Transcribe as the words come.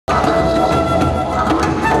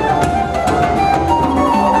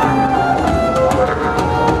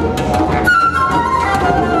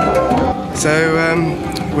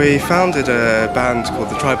We founded a band called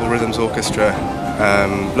the Tribal Rhythms Orchestra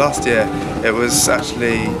last year. It was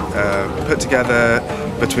actually put together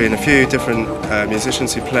between a few different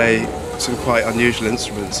musicians who play some quite unusual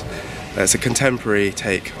instruments. It's a contemporary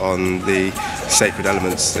take on the sacred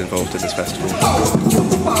elements involved in this festival.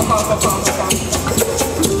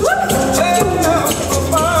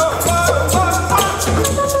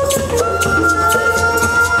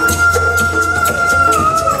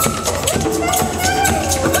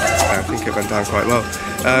 It went down quite well.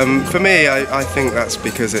 For me, I think that's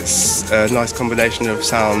because it's a nice combination of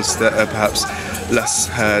sounds that are perhaps less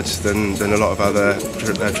heard than a lot of other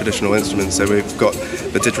traditional instruments. So we've got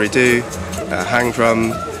the didgeridoo, hang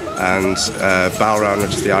drum, and bowran,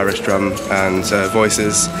 which is the Irish drum, and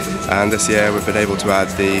voices. And this year we've been able to add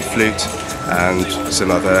the flute and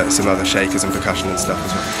some other shakers and percussion and stuff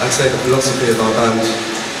as well. I'd say the philosophy of our band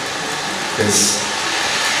is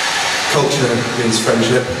culture means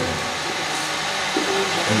friendship.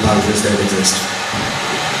 And boundaries don't exist.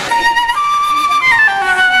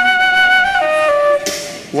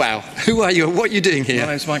 Wow, who are you and what are you doing here?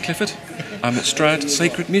 My name's Mike Clifford. I'm at Stroud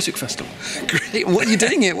Sacred Music Festival. Great, what are you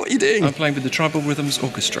doing here? What are you doing? I'm playing with the Tribal Rhythms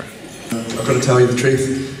Orchestra. I've got to tell you the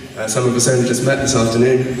truth. Some of us only just met this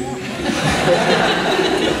afternoon.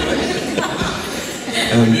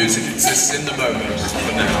 Music exists in the moment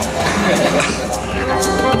for now.